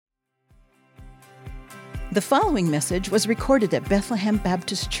The following message was recorded at Bethlehem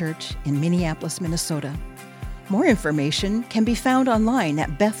Baptist Church in Minneapolis, Minnesota. More information can be found online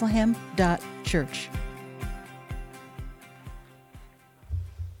at bethlehem.church.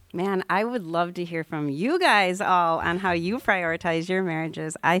 Man, I would love to hear from you guys all on how you prioritize your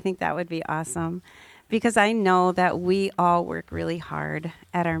marriages. I think that would be awesome because I know that we all work really hard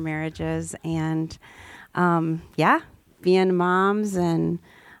at our marriages and, being moms and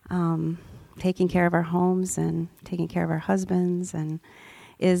taking care of our homes and taking care of our husbands and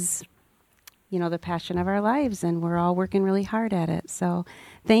is, the passion of our lives, and we're all working really hard at it. So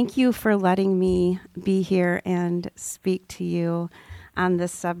thank you for letting me be here and speak to you on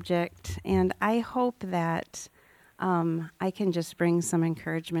this subject, and I hope that I can just bring some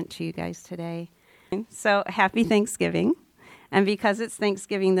encouragement to you guys today. So happy Thanksgiving, and because it's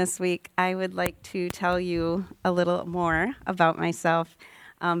Thanksgiving this week, I would like to tell you a little more about myself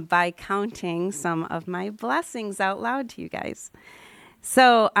by counting some of my blessings out loud to you guys.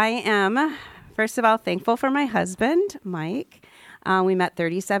 So I am, first of all, thankful for my husband, Mike. We met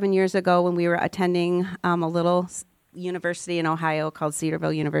 37 years ago when we were attending a little university in Ohio called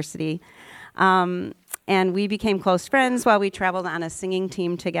Cedarville University. And we became close friends while we traveled on a singing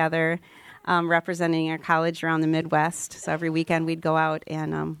team together, representing our college around the Midwest. So every weekend we'd go out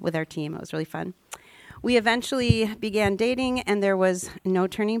and with our team. It was really fun. We eventually began dating, and there was no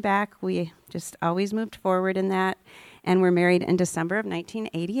turning back. We just always moved forward in that, and we're married in December of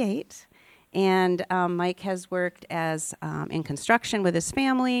 1988. And Mike has worked as in construction with his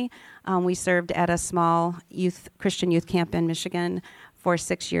family. We served at a small Christian youth camp in Michigan for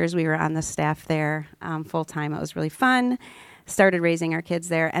 6 years. We were on the staff there full-time. It was really fun. Started raising our kids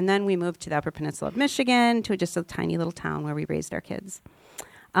there, and then we moved to the Upper Peninsula of Michigan to just a tiny little town where we raised our kids.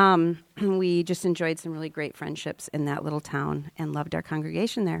 We just enjoyed some really great friendships in that little town and loved our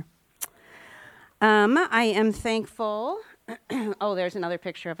congregation there. I am thankful. Oh, there's another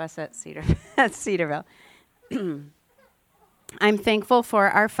picture of us at Cedarville. I'm thankful for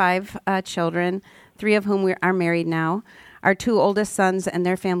our 5 children, 3 of whom are married now. Our 2 oldest sons and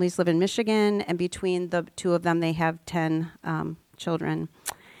their families live in Michigan, and between the 2 of them, they have 10 children.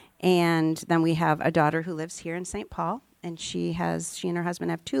 And then we have a daughter who lives here in St. Paul. And she and her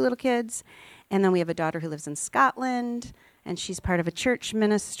husband have 2 little kids. And then we have a daughter who lives in Scotland, and she's part of a church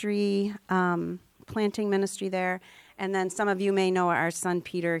ministry, planting ministry there. And then some of you may know our son,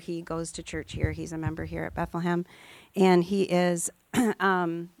 Peter. He goes to church here. He's a member here at Bethlehem. And he is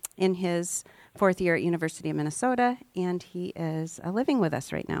in his 4th year at University of Minnesota, and he is living with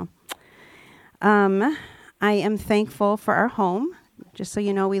us right now. I am thankful for our home. Just so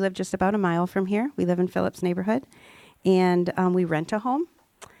you know, we live just about a mile from here. We live in Phillips neighborhood. And we rent a home,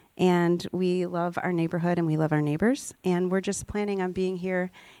 and we love our neighborhood, and we love our neighbors, and we're just planning on being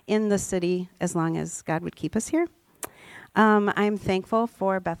here in the city as long as God would keep us here. I'm thankful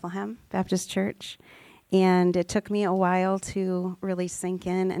for Bethlehem Baptist Church, and it took me a while to really sink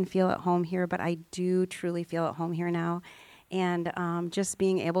in and feel at home here, but I do truly feel at home here now. And just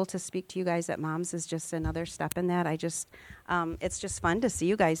being able to speak to you guys at Moms is just another step in that. It's just fun to see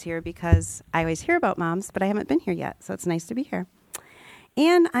you guys here because I always hear about Moms, but I haven't been here yet, so it's nice to be here.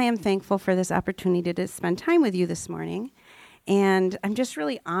 And I am thankful for this opportunity to spend time with you this morning. And I'm just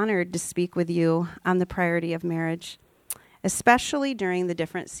really honored to speak with you on the priority of marriage, especially during the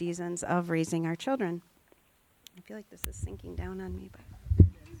different seasons of raising our children. I feel like this is sinking down on me, but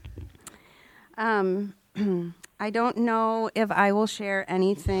I don't know if I will share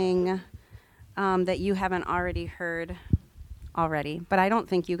anything that you haven't already heard already, but I don't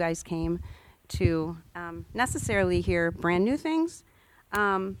think you guys came to necessarily hear brand new things,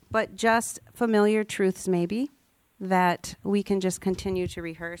 but just familiar truths maybe that we can just continue to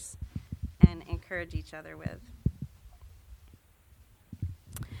rehearse and encourage each other with.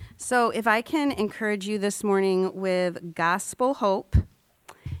 So if I can encourage you this morning with gospel hope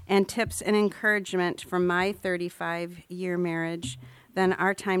and tips and encouragement from my 35-year marriage, then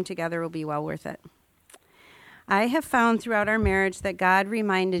our time together will be well worth it. I have found throughout our marriage that God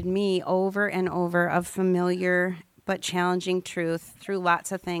reminded me over and over of familiar but challenging truth through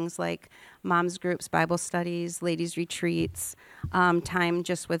lots of things like moms groups, Bible studies, ladies retreats, time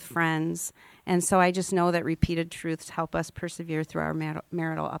just with friends. And so I just know that repeated truths help us persevere through our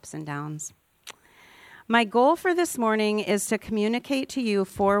marital ups and downs. My goal for this morning is to communicate to you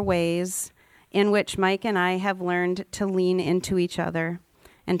 4 ways in which Mike and I have learned to lean into each other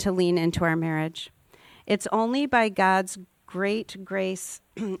and to lean into our marriage. It's only by God's great grace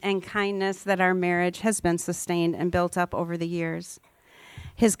and kindness that our marriage has been sustained and built up over the years.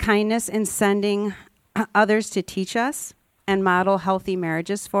 His kindness in sending others to teach us and model healthy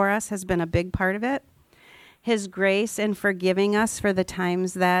marriages for us has been a big part of it. His grace in forgiving us for the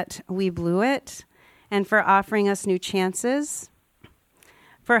times that we blew it, and for offering us new chances,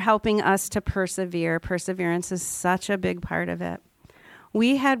 for helping us to persevere. Perseverance is such a big part of it.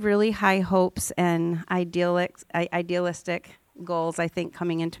 We had really high hopes and idealistic goals, I think,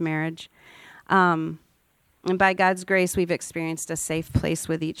 coming into marriage. And by God's grace, we've experienced a safe place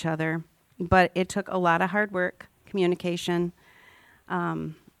with each other. But it took a lot of hard work, communication,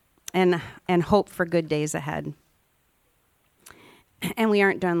 and hope for good days ahead. And we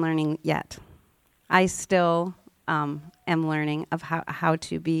aren't done learning yet. I still am learning of how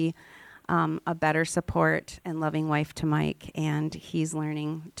to be a better support and loving wife to Mike, and he's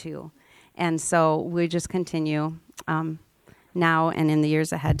learning too. And so we just continue now and in the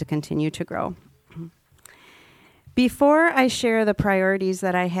years ahead to continue to grow. Before I share the priorities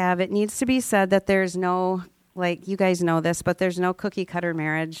that I have, it needs to be said that there's no, like you guys know this, but there's no cookie cutter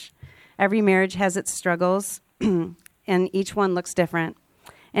marriage. Every marriage has its struggles, and each one looks different.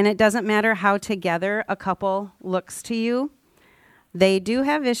 And it doesn't matter how together a couple looks to you. They do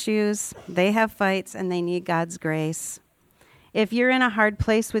have issues, they have fights, and they need God's grace. If you're in a hard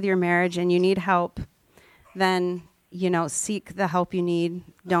place with your marriage and you need help, then, seek the help you need.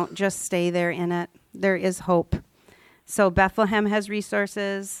 Don't just stay there in it. There is hope. So Bethlehem has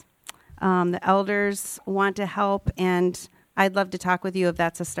resources. The elders want to help, and I'd love to talk with you if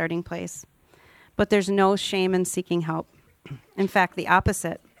that's a starting place. But there's no shame in seeking help. In fact, the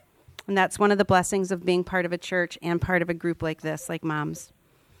opposite. And that's one of the blessings of being part of a church and part of a group like this, like Moms.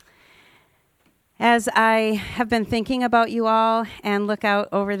 As I have been thinking about you all and look out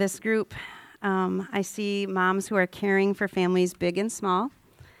over this group, I see moms who are caring for families big and small,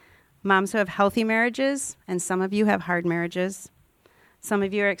 moms who have healthy marriages, and some of you have hard marriages. Some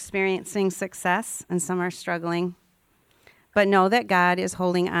of you are experiencing success, and some are struggling. But know that God is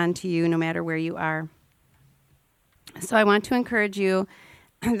holding on to you no matter where you are. So I want to encourage you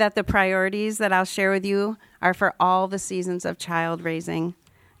that the priorities that I'll share with you are for all the seasons of child raising.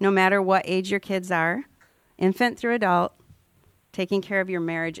 No matter what age your kids are, infant through adult, taking care of your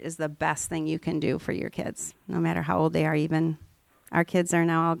marriage is the best thing you can do for your kids, no matter how old they are. Even our kids are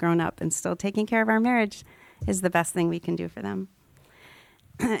now all grown up, and still taking care of our marriage is the best thing we can do for them.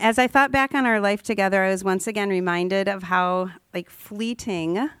 As I thought back on our life together, I was once again reminded of how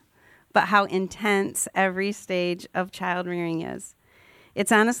fleeting, but how intense every stage of child rearing is.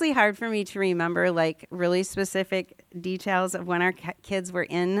 It's honestly hard for me to remember really specific details of when our kids were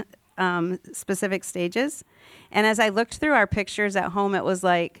in specific stages. And as I looked through our pictures at home, it was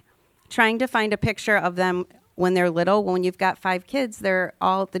like trying to find a picture of them when they're little. When you've got 5 kids, they're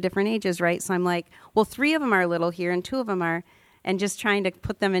all at the different ages, right? So I'm like, well, 3 of them are little here and 2 of them are. And just trying to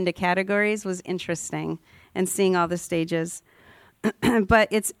put them into categories was interesting, and seeing all the stages. But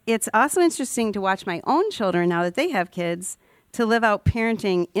it's also interesting to watch my own children, now that they have kids, to live out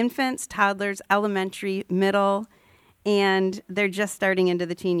parenting infants, toddlers, elementary, middle, and they're just starting into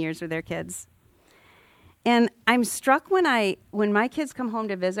the teen years with their kids. And I'm struck when my kids come home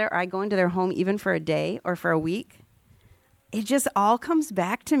to visit, or I go into their home even for a day or for a week, it just all comes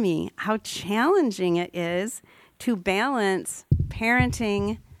back to me how challenging it is to balance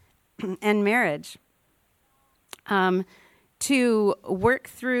parenting and marriage. To work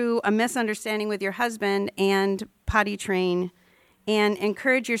through a misunderstanding with your husband and potty train, and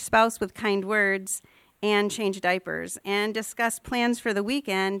encourage your spouse with kind words, and change diapers, and discuss plans for the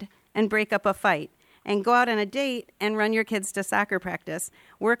weekend, and break up a fight, and go out on a date and run your kids to soccer practice,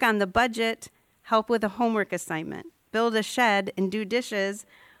 work on the budget, help with a homework assignment, build a shed and do dishes,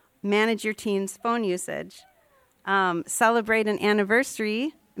 manage your teen's phone usage, celebrate an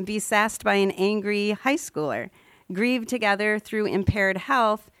anniversary, be sassed by an angry high schooler, grieve together through impaired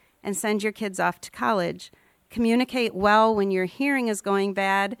health, and send your kids off to college, communicate well when your hearing is going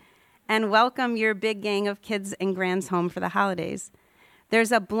bad, and welcome your big gang of kids and grands home for the holidays.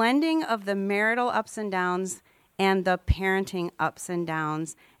 There's a blending of the marital ups and downs and the parenting ups and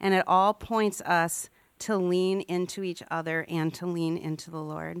downs, and it all points us to lean into each other and to lean into the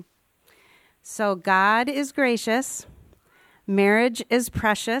Lord. So God is gracious. Marriage is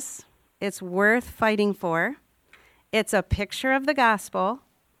precious. It's worth fighting for. It's a picture of the gospel.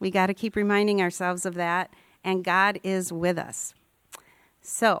 We got to keep reminding ourselves of that. And God is with us.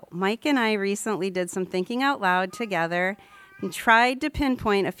 So Mike and I recently did some thinking out loud together and tried to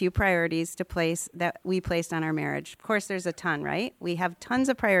pinpoint a few priorities that we placed on our marriage. Of course, there's a ton, right? We have tons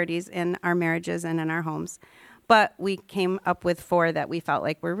of priorities in our marriages and in our homes. But we came up with 4 that we felt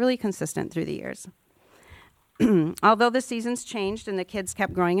like were really consistent through the years. Although the seasons changed and the kids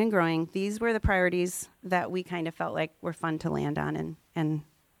kept growing and growing, these were the priorities that we kind of felt like were fun to land on and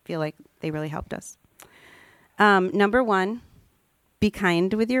feel like they really helped us. Number 1, be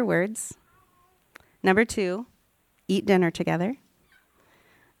kind with your words. Number 2, eat dinner together.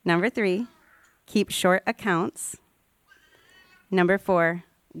 Number 3, keep short accounts. Number 4,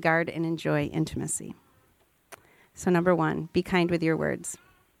 guard and enjoy intimacy. So number 1, be kind with your words.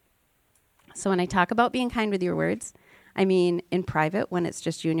 So when I talk about being kind with your words, I mean in private when it's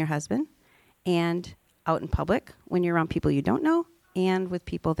just you and your husband, and out in public when you're around people you don't know, and with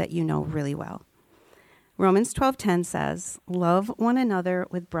people that you know really well. Romans 12:10 says, love one another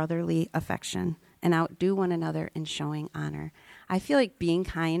with brotherly affection and outdo one another in showing honor. I feel like being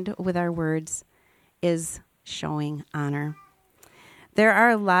kind with our words is showing honor. There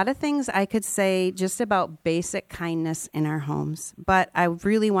are a lot of things I could say just about basic kindness in our homes, but I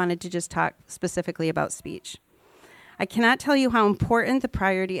really wanted to just talk specifically about speech. I cannot tell you how important the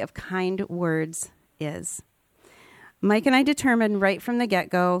priority of kind words is. Mike and I determined right from the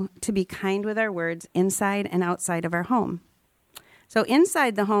get-go to be kind with our words inside and outside of our home. So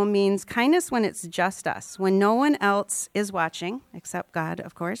inside the home means kindness when it's just us, when no one else is watching, except God,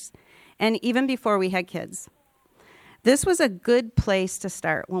 of course, and even before we had kids. This was a good place to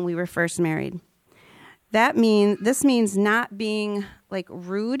start when we were first married. This means not being like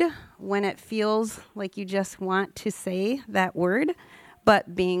rude when it feels like you just want to say that word,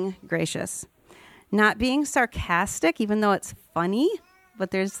 but being gracious. Not being sarcastic, even though it's funny,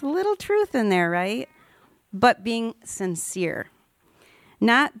 but there's a little truth in there, right? But being sincere.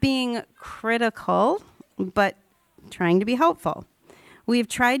 Not being critical, but trying to be helpful. We've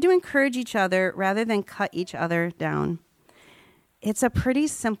tried to encourage each other rather than cut each other down. It's a pretty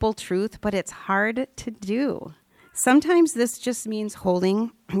simple truth, but it's hard to do. Sometimes this just means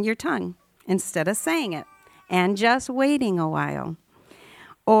holding your tongue instead of saying it and just waiting a while.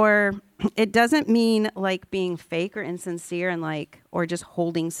 Or it doesn't mean like being fake or insincere and or just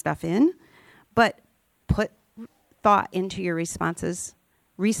holding stuff in, but put thought into your responses.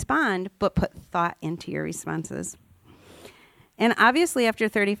 Respond, but put thought into your responses. And obviously, after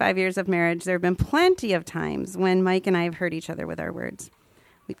 35 years of marriage, there have been plenty of times when Mike and I have hurt each other with our words.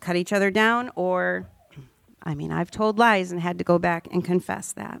 We've cut each other down, I've told lies and had to go back and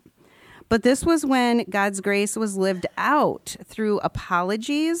confess that. But this was when God's grace was lived out through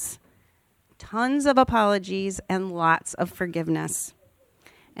apologies, tons of apologies, and lots of forgiveness,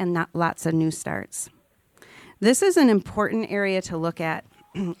 and not lots of new starts. This is an important area to look at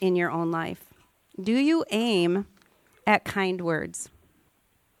in your own life. Do you aim at kind words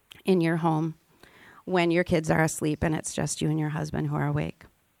in your home when your kids are asleep and it's just you and your husband who are awake?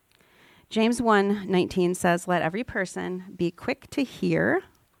 James 1:19 says, let every person be quick to hear,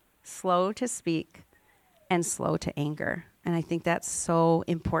 slow to speak, and slow to anger. And I think that's so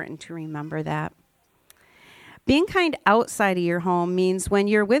important to remember that. Being kind outside of your home means when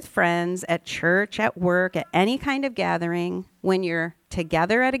you're with friends, at church, at work, at any kind of gathering, when you're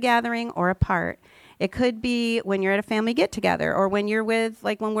together at a gathering or apart. It could be when you're at a family get-together or when you're when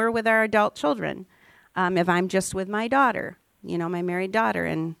we're with our adult children. If I'm just with my daughter, my married daughter,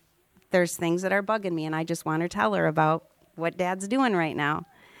 and there's things that are bugging me and I just want to tell her about what Dad's doing right now.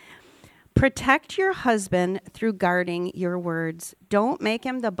 Protect your husband through guarding your words. Don't make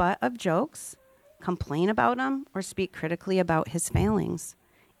him the butt of jokes, complain about him, or speak critically about his failings.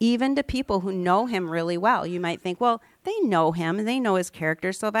 Even to people who know him really well. You might think, well, they know him and they know his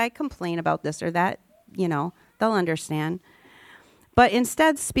character, so if I complain about this or that, they'll understand. But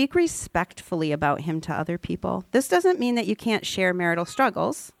instead, speak respectfully about him to other people. This doesn't mean that you can't share marital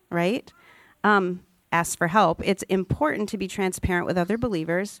struggles, right? Ask for help. It's important to be transparent with other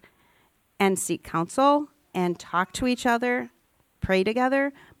believers and seek counsel and talk to each other, pray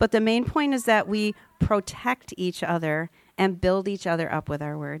together. But the main point is that we protect each other and build each other up with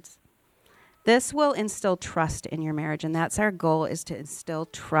our words. This will instill trust in your marriage, and that's our goal, is to instill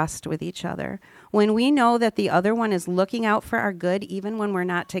trust with each other. When we know that the other one is looking out for our good, even when we're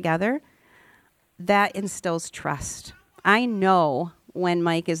not together, that instills trust. I know when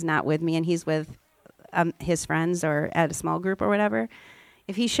Mike is not with me and he's with his friends or at a small group or whatever,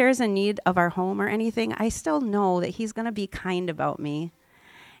 if he shares a need of our home or anything, I still know that he's going to be kind about me.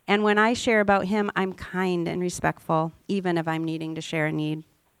 And when I share about him, I'm kind and respectful, even if I'm needing to share a need.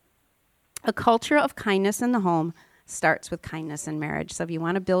 A culture of kindness in the home starts with kindness in marriage. So if you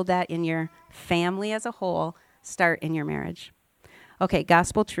want to build that in your family as a whole, start in your marriage. Okay,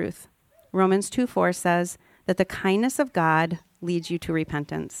 gospel truth. Romans 2:4 says that the kindness of God leads you to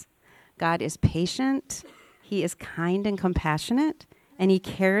repentance. God is patient, he is kind and compassionate, and he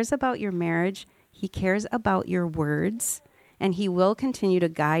cares about your marriage, he cares about your words, and he will continue to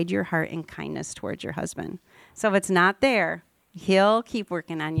guide your heart in kindness towards your husband. So if it's not there, he'll keep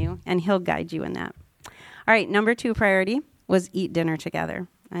working on you, and he'll guide you in that. All right, number 2 priority was eat dinner together.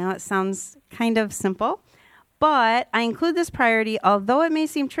 I know it sounds kind of simple, but I include this priority, although it may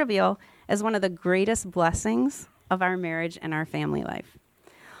seem trivial, as one of the greatest blessings of our marriage and our family life.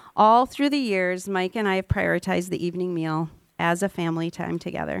 All through the years, Mike and I have prioritized the evening meal as a family time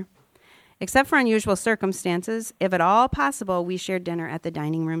together. Except for unusual circumstances, if at all possible, we share dinner at the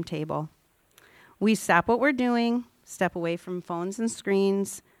dining room table. We stop what we're doing, step away from phones and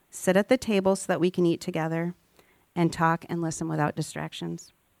screens, sit at the table so that we can eat together, and talk and listen without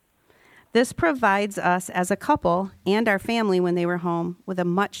distractions. This provides us as a couple and our family when they were home with a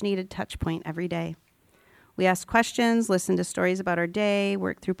much-needed touch point every day. We ask questions, listen to stories about our day,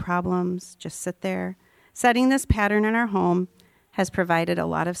 work through problems, just sit there. Setting this pattern in our home has provided a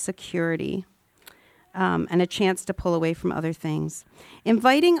lot of security and a chance to pull away from other things.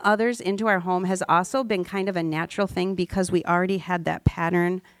 Inviting others into our home has also been kind of a natural thing because we already had that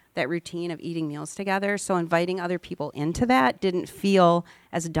pattern, that routine of eating meals together. So inviting other people into that didn't feel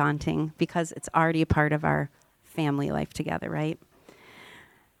as daunting because it's already a part of our family life together, right?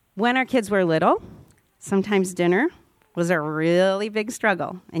 When our kids were little, sometimes dinner was a really big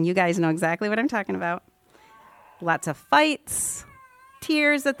struggle. And you guys know exactly what I'm talking about. Lots of fights,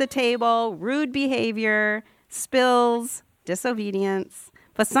 tears at the table, rude behavior, spills, disobedience.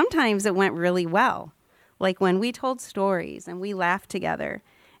 But sometimes it went really well. Like when we told stories and we laughed together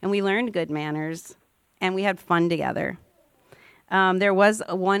and we learned good manners and we had fun together. There was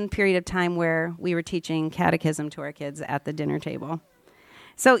one period of time where we were teaching catechism to our kids at the dinner table.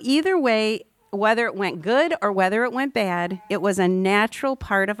 So either way, whether it went good or whether it went bad, it was a natural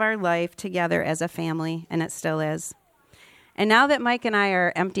part of our life together as a family, and it still is. And now that Mike and I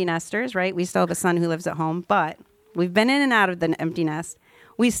are empty nesters, right? We still have a son who lives at home, but we've been in and out of the empty nest.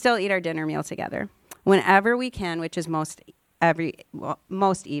 We still eat our dinner meal together whenever we can, which is most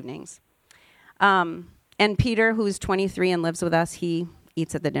evenings. And Peter, who's 23 and lives with us, he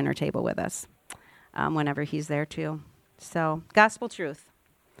eats at the dinner table with us whenever he's there too. So, gospel truth.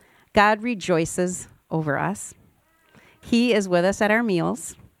 God rejoices over us. He is with us at our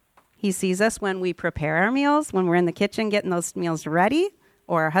meals. He sees us when we prepare our meals, when we're in the kitchen getting those meals ready,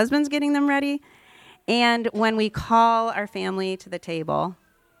 or our husband's getting them ready, and when we call our family to the table,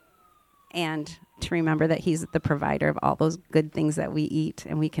 and to remember that he's the provider of all those good things that we eat,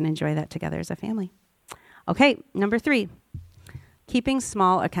 and we can enjoy that together as a family. Okay, number 3, keeping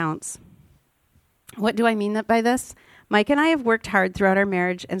small accounts. What do I mean by this? Mike and I have worked hard throughout our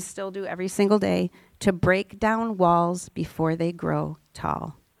marriage and still do every single day to break down walls before they grow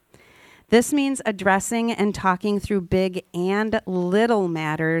tall. This means addressing and talking through big and little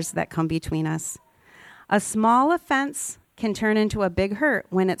matters that come between us. A small offense can turn into a big hurt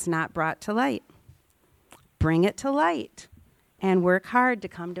when it's not brought to light. Bring it to light and work hard to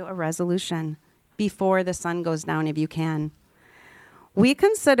come to a resolution before the sun goes down if you can. We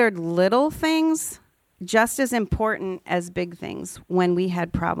considered little things just as important as big things when we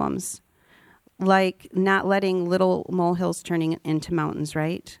had problems, like not letting little molehills turning into mountains,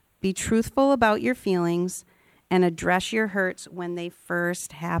 right? Be truthful about your feelings and address your hurts when they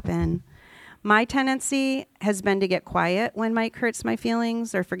first happen. My tendency has been to get quiet when Mike hurts my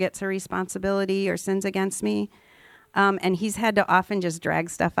feelings or forgets a responsibility or sins against me. And he's had to often just drag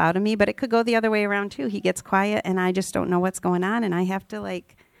stuff out of me, but it could go the other way around too. He gets quiet and I just don't know what's going on and I have to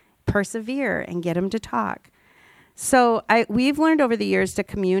persevere and get him to talk. So we've learned over the years to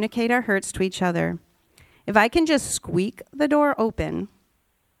communicate our hurts to each other. If I can just squeak the door open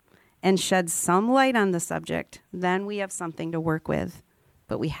and shed some light on the subject, then we have something to work with.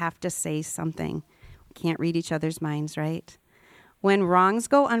 But we have to say something. We can't read each other's minds, right? When wrongs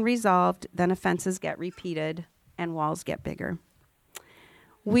go unresolved, then offenses get repeated and walls get bigger.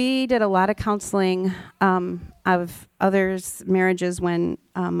 We did a lot of counseling of others' marriages when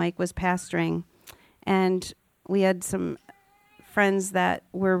Mike was pastoring. And we had some friends that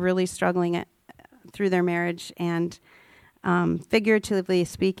were really struggling through their marriage. And figuratively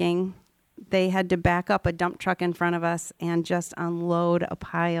speaking, they had to back up a dump truck in front of us and just unload a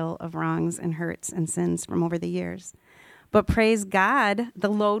pile of wrongs and hurts and sins from over the years. But praise God, the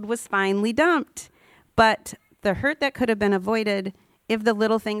load was finally dumped. But the hurt that could have been avoided if the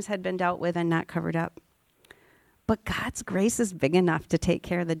little things had been dealt with and not covered up. But God's grace is big enough to take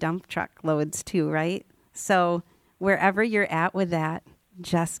care of the dump truck loads too, right? So wherever you're at with that,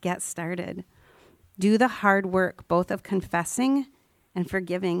 just get started. Do the hard work, both of confessing and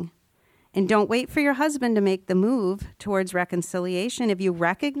forgiving. And don't wait for your husband to make the move towards reconciliation. If you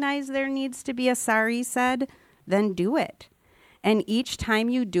recognize there needs to be a sorry said, then do it. And each time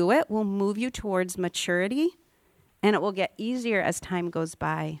you do it will move you towards maturity, and it will get easier as time goes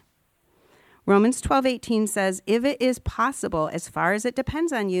by. Romans 12:18 says, if it is possible, as far as it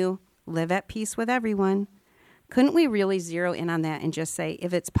depends on you, live at peace with everyone. Couldn't we really zero in on that and just say,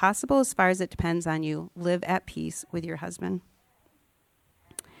 if it's possible, as far as it depends on you, live at peace with your husband?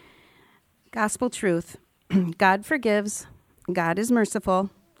 Gospel truth. God forgives. God is merciful.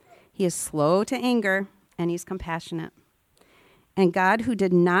 He is slow to anger, and he's compassionate. And God, who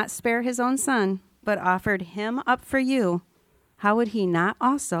did not spare his own son, but offered him up for you, how would he not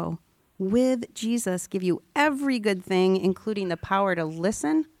also, with Jesus, give you every good thing, including the power to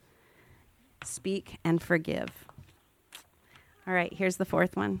listen, speak, and forgive? All right, here's the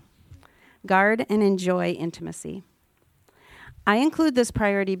fourth one. Guard and enjoy intimacy. I include this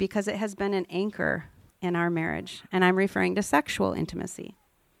priority because it has been an anchor in our marriage, and I'm referring to sexual intimacy.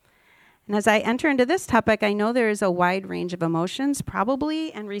 And as I enter into this topic, I know there is a wide range of emotions,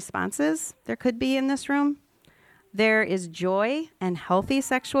 probably, and responses there could be in this room. There is joy and healthy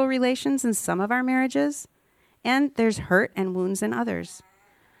sexual relations in some of our marriages, and there's hurt and wounds in others.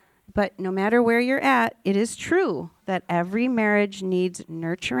 But no matter where you're at, it is true that every marriage needs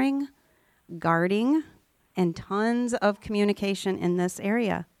nurturing, guarding, and tons of communication in this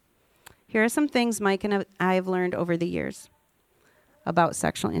area. Here are some things Mike and I have learned over the years about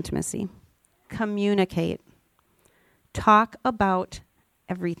sexual intimacy. Communicate. Talk about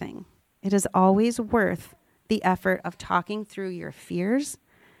everything. It is always worth the effort of talking through your fears,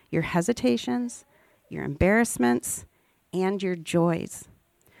 your hesitations, your embarrassments, and your joys.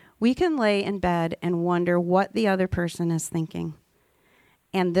 We can lay in bed and wonder what the other person is thinking.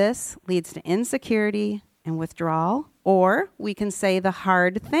 And this leads to insecurity and withdrawal. Or we can say the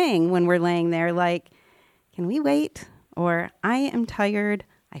hard thing when we're laying there, like, can we wait? Or I am tired,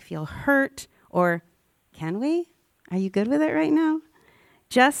 I feel hurt. Or can we? Are you good with it right now?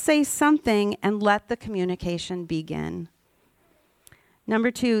 Just say something and let the communication begin.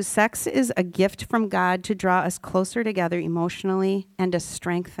 Number 2, sex is a gift from God to draw us closer together emotionally and to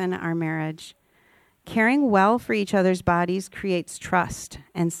strengthen our marriage. Caring well for each other's bodies creates trust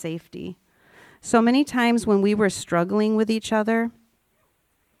and safety. So many times when we were struggling with each other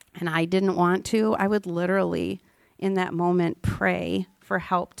and I didn't want to, I would literally, in that moment, pray for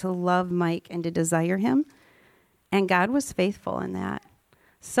help to love Mike and to desire him. And God was faithful in that.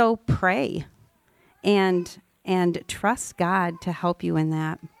 So pray and trust God to help you in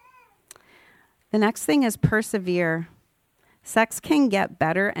that. The next thing is persevere. Sex can get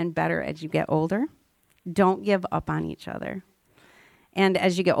better and better as you get older. Don't give up on each other. And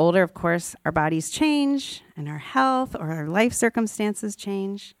as you get older, of course, our bodies change and our health or our life circumstances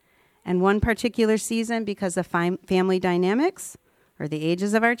change. And one particular season, because of family dynamics or the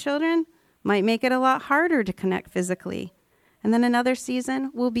ages of our children, might make it a lot harder to connect physically. And then another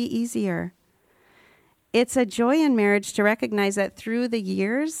season will be easier. It's a joy in marriage to recognize that through the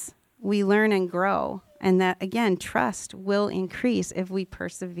years, we learn and grow. And that, again, trust will increase if we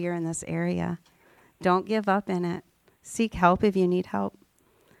persevere in this area. Don't give up in it. Seek help if you need help.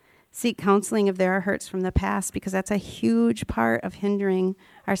 Seek counseling if there are hurts from the past, because that's a huge part of hindering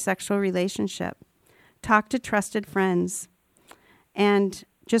our sexual relationship. Talk to trusted friends. And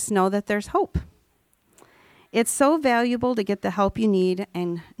just know that there's hope. It's so valuable to get the help you need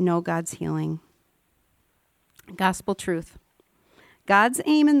and know God's healing. Gospel truth. God's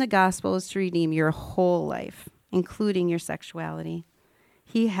aim in the gospel is to redeem your whole life, including your sexuality.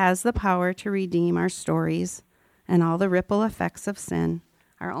 He has the power to redeem our stories and all the ripple effects of sin,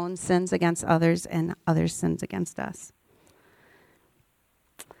 our own sins against others and others' sins against us.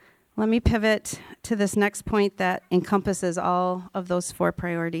 Let me pivot to this next point that encompasses all of those 4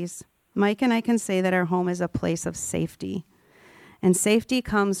 priorities. Mike and I can say that our home is a place of safety. And safety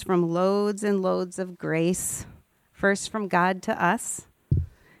comes from loads and loads of grace, first from God to us,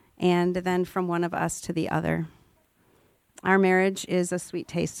 and then from one of us to the other. Our marriage is a sweet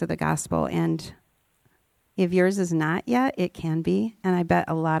taste of the gospel, and if yours is not yet, it can be. And I bet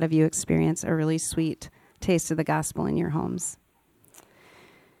a lot of you experience a really sweet taste of the gospel in your homes.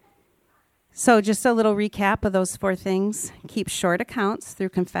 So just a little recap of those 4 things. Keep short accounts through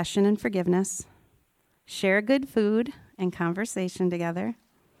confession and forgiveness. Share good food and conversation together.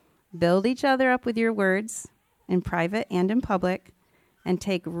 Build each other up with your words in private and in public. And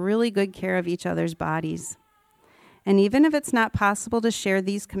take really good care of each other's bodies. And even if it's not possible to share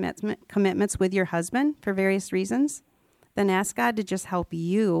these commitments with your husband for various reasons, then ask God to just help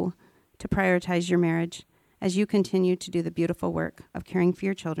you to prioritize your marriage as you continue to do the beautiful work of caring for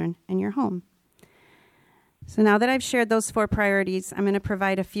your children and your home. So now that I've shared those 4 priorities, I'm going to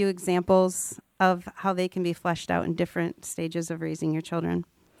provide a few examples of how they can be fleshed out in different stages of raising your children.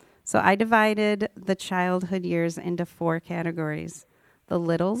 So I divided the childhood years into 4 categories: the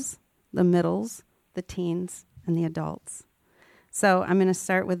littles, the middles, the teens, and the adults. So I'm going to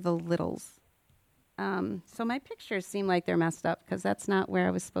start with the littles. So my pictures seem like they're messed up because that's not where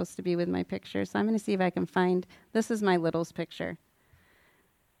I was supposed to be with my picture. So I'm going to see if I can find, this is my littles picture.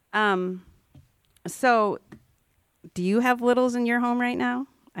 So do you have littles in your home right now?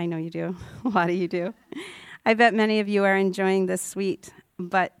 I know you do. A lot of you do. I bet many of you are enjoying this sweet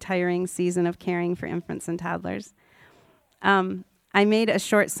but tiring season of caring for infants and toddlers. I made a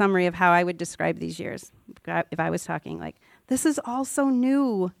short summary of how I would describe these years if I was talking like, this is all so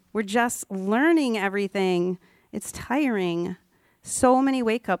new. We're just learning everything. It's tiring. So many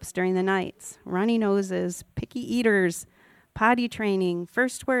wake-ups during the nights, runny noses, picky eaters, potty training,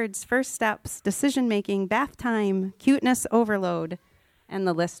 first words, first steps, decision-making, bath time, cuteness overload, and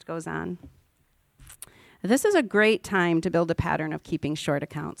the list goes on. This is a great time to build a pattern of keeping short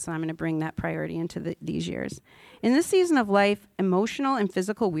accounts, so I'm going to bring that priority into these years. In this season of life, emotional and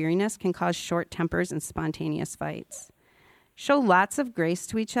physical weariness can cause short tempers and spontaneous fights. Show lots of grace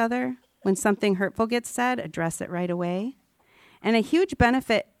to each other. When something hurtful gets said, address it right away. And a huge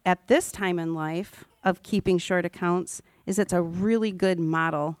benefit at this time in life of keeping short accounts is it's a really good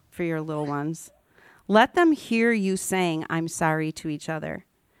model for your little ones. Let them hear you saying, I'm sorry to each other.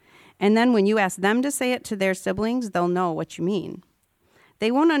 And then when you ask them to say it to their siblings, they'll know what you mean.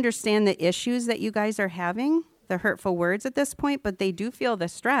 They won't understand the issues that you guys are having, the hurtful words at this point, but they do feel the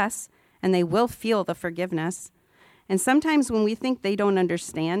stress, and they will feel the forgiveness. And sometimes when we think they don't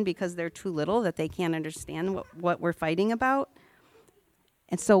understand because they're too little, that they can't understand what we're fighting about,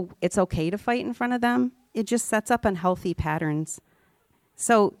 and so it's okay to fight in front of them, it just sets up unhealthy patterns.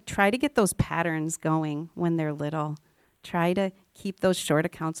 So try to get those patterns going when they're little. Try to keep those short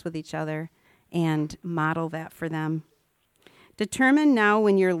accounts with each other and model that for them. Determine now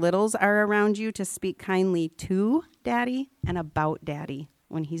when your littles are around you to speak kindly to Daddy and about Daddy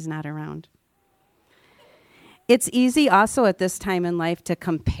when he's not around. It's easy also at this time in life to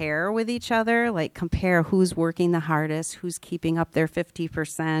compare with each other, like compare who's working the hardest, who's keeping up their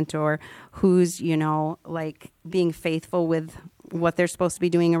 50%, or who's, like being faithful with what they're supposed to be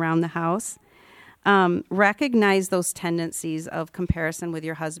doing around the house. Recognize those tendencies of comparison with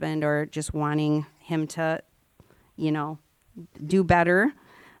your husband or just wanting him to, do better.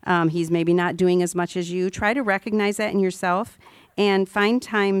 He's maybe not doing as much as you. Try to recognize that in yourself and find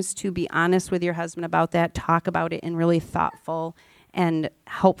times to be honest with your husband about that. Talk about it in really thoughtful and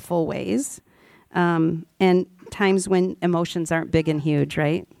helpful ways. And times when emotions aren't big and huge,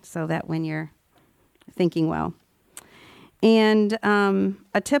 right? So that when you're thinking well. And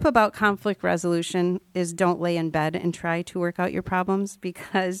a tip about conflict resolution is don't lay in bed and try to work out your problems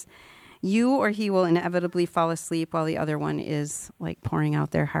because you or he will inevitably fall asleep while the other one is like pouring out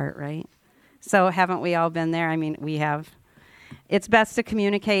their heart, right? So haven't we all been there? I mean, we have. It's best to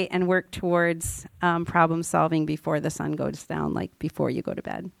communicate and work towards problem solving before the sun goes down, like before you go to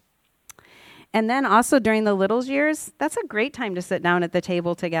bed. And then also during the littles years, that's a great time to sit down at the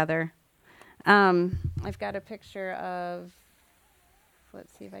table together. I've got a picture of,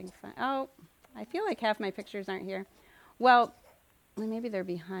 let's see if I can find, I feel like half my pictures aren't here. Well, maybe they're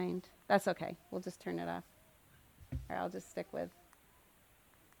behind. That's okay. We'll just turn it off. Or I'll stick with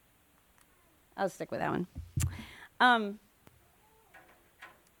that one.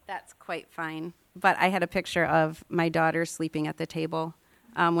 That's quite fine. But I had a picture of my daughter sleeping at the table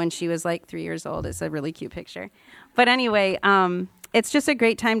when she was like 3 years old. It's a really cute picture. But anyway, it's just a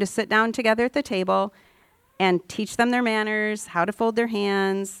great time to sit down together at the table and teach them their manners, how to fold their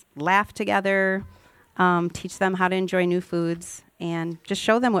hands, laugh together, teach them how to enjoy new foods, and just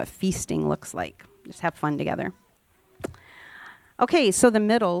show them what feasting looks like. Just have fun together. Okay, so the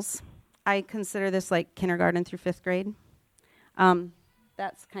middles, I consider this like kindergarten through 5th grade.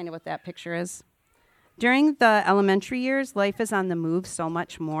 That's kind of what that picture is. During the elementary years, life is on the move so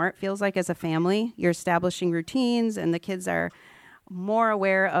much more. It feels like as a family, you're establishing routines, and the kids are more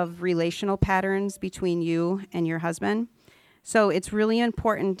aware of relational patterns between you and your husband. So it's really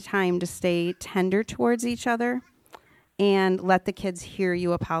important time to stay tender towards each other and let the kids hear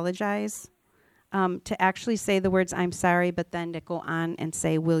you apologize. To actually say the words, I'm sorry, but then to go on and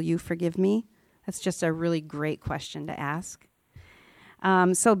say, will you forgive me? That's just a really great question to ask.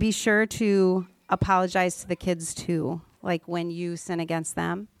 So be sure to apologize to the kids too. Like when you sin against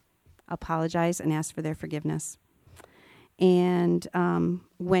them, apologize and ask for their forgiveness. And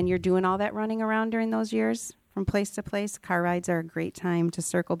when you're doing all that running around during those years from place to place, car rides are a great time to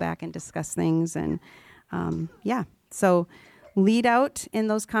circle back and discuss things. And so lead out in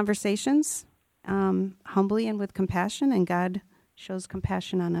those conversations humbly and with compassion, and God shows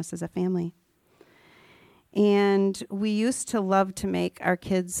compassion on us as a family. And we used to love to make our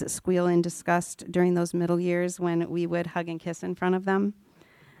kids squeal in disgust during those middle years when we would hug and kiss in front of them.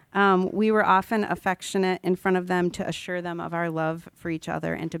 We were often affectionate in front of them to assure them of our love for each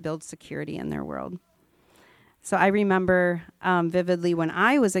other and to build security in their world. So I remember vividly when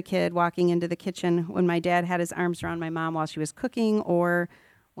I was a kid walking into the kitchen when my dad had his arms around my mom while she was cooking, or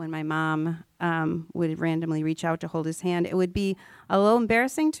when my mom would randomly reach out to hold his hand. It would be a little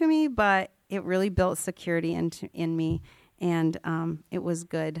embarrassing to me, but it really built security in me, and it was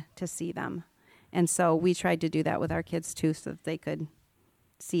good to see them. And so we tried to do that with our kids too, so that they could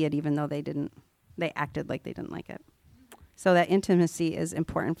see it even though they acted like they didn't like it. So that intimacy is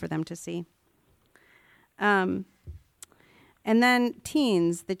important for them to see. And then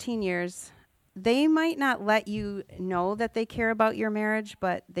teens, the teen years, they might not let you know that they care about your marriage,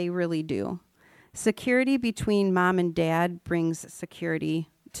 but they really do. Security between mom and dad brings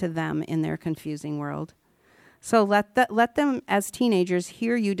security to them in their confusing world. So let them, as teenagers,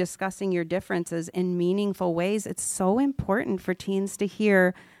 hear you discussing your differences in meaningful ways. It's so important for teens to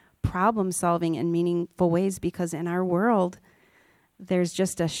hear problem solving in meaningful ways, because in our world, there's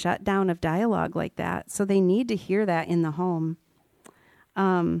just a shutdown of dialogue like that. So they need to hear that in the home.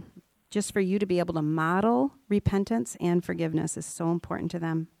 Just for you to be able to model repentance and forgiveness is so important to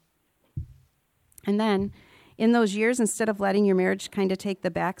them. And then in those years, instead of letting your marriage kind of take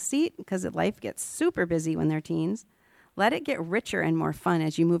the back seat, because life gets super busy when they're teens, let it get richer and more fun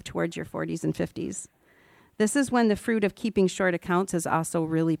as you move towards your 40s and 50s. This is when the fruit of keeping short accounts is also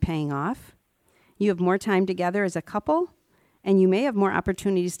really paying off. You have more time together as a couple, and you may have more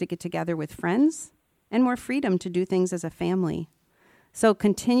opportunities to get together with friends and more freedom to do things as a family. So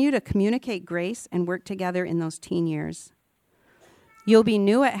continue to communicate grace and work together in those teen years. You'll be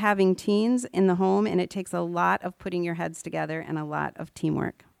new at having teens in the home, and it takes a lot of putting your heads together and a lot of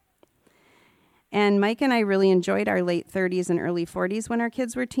teamwork. And Mike and I really enjoyed our late 30s and early 40s when our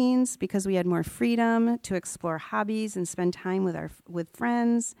kids were teens, because we had more freedom to explore hobbies and spend time with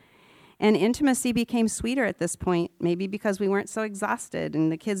friends. And intimacy became sweeter at this point, maybe because we weren't so exhausted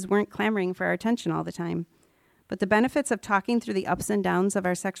and the kids weren't clamoring for our attention all the time. But the benefits of talking through the ups and downs of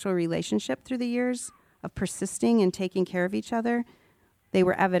our sexual relationship through the years, of persisting and taking care of each other, they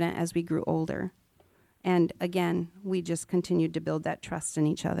were evident as we grew older. And again, we just continued to build that trust in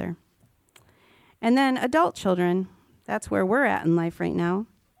each other. And then adult children, that's where we're at in life right now.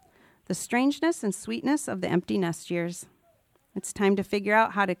 The strangeness and sweetness of the empty nest years. It's time to figure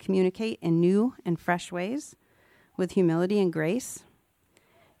out how to communicate in new and fresh ways with humility and grace.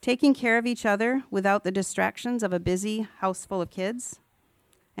 Taking care of each other without the distractions of a busy house full of kids,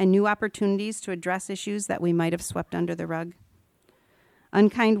 and new opportunities to address issues that we might have swept under the rug.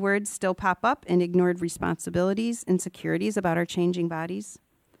 Unkind words still pop up, and ignored responsibilities, insecurities about our changing bodies.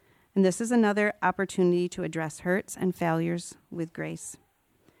 And this is another opportunity to address hurts and failures with grace.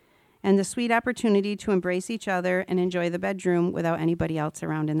 And the sweet opportunity to embrace each other and enjoy the bedroom without anybody else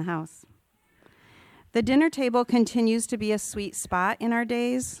around in the house. The dinner table continues to be a sweet spot in our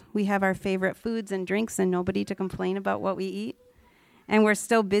days. We have our favorite foods and drinks and nobody to complain about what we eat. And we're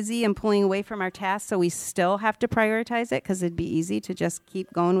still busy and pulling away from our tasks, so we still have to prioritize it, because it'd be easy to just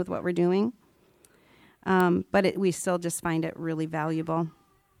keep going with what we're doing. But we still just find it really valuable.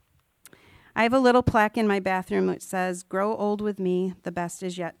 I have a little plaque in my bathroom which says, "Grow old with me, the best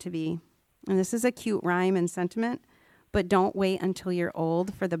is yet to be." And this is a cute rhyme and sentiment, but don't wait until you're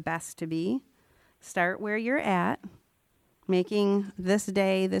old for the best to be. Start where you're at, making this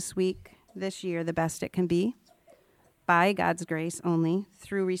day, this week, this year the best it can be, by God's grace only,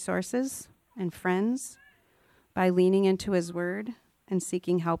 through resources and friends, by leaning into His Word and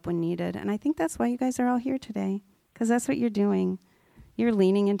seeking help when needed. And I think that's why you guys are all here today, because that's what you're doing. You're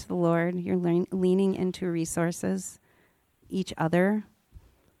leaning into the Lord. You're leaning into resources, each other,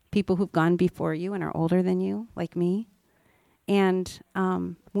 people who've gone before you and are older than you, like me. And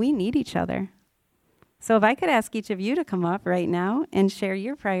we need each other. So if I could ask each of you to come up right now and share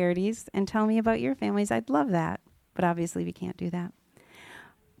your priorities and tell me about your families, I'd love that. But obviously we can't do that.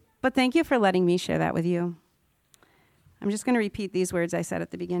 But thank you for letting me share that with you. I'm just going to repeat these words I said at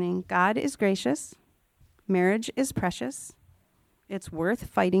the beginning. God is gracious. Marriage is precious. It's worth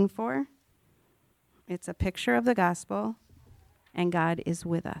fighting for. It's a picture of the gospel. And God is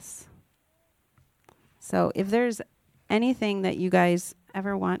with us. So if there's anything that you guys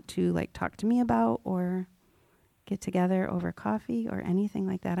ever want to talk to me about or get together over coffee or anything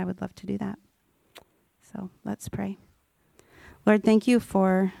like that, I would love to do that. So let's pray. Lord, thank you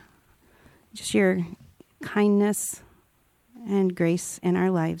for just your kindness and grace in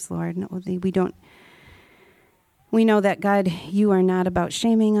our lives, Lord. We know that, God, you are not about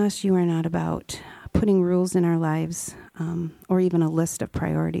shaming us. You are not about putting rules in our lives or even a list of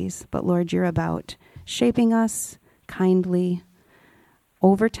priorities. But Lord, you're about shaping us kindly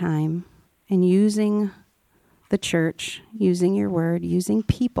over time and using the church, using your word, using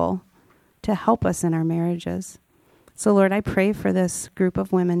people to help us in our marriages. So Lord, I pray for this group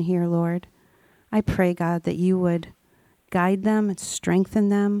of women here, Lord. I pray, God, that you would guide them and strengthen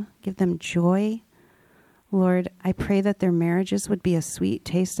them, give them joy. Lord, I pray that their marriages would be a sweet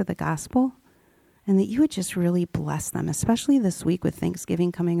taste of the gospel and that you would just really bless them, especially this week with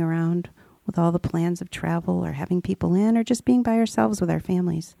Thanksgiving coming around, with all the plans of travel or having people in or just being by ourselves with our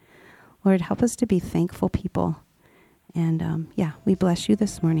families. Lord, help us to be thankful people. And we bless you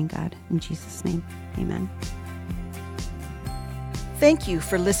this morning, God. In Jesus' name, amen. Thank you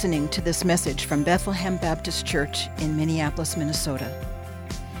for listening to this message from Bethlehem Baptist Church in Minneapolis, Minnesota.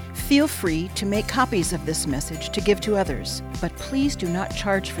 Feel free to make copies of this message to give to others, but please do not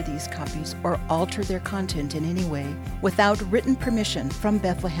charge for these copies or alter their content in any way without written permission from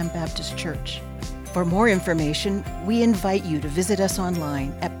Bethlehem Baptist Church. For more information, we invite you to visit us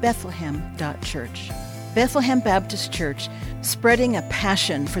online at bethlehem.church. Bethlehem Baptist Church, spreading a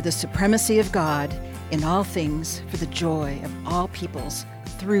passion for the supremacy of God in all things for the joy of all peoples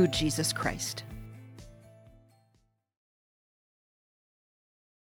through Jesus Christ.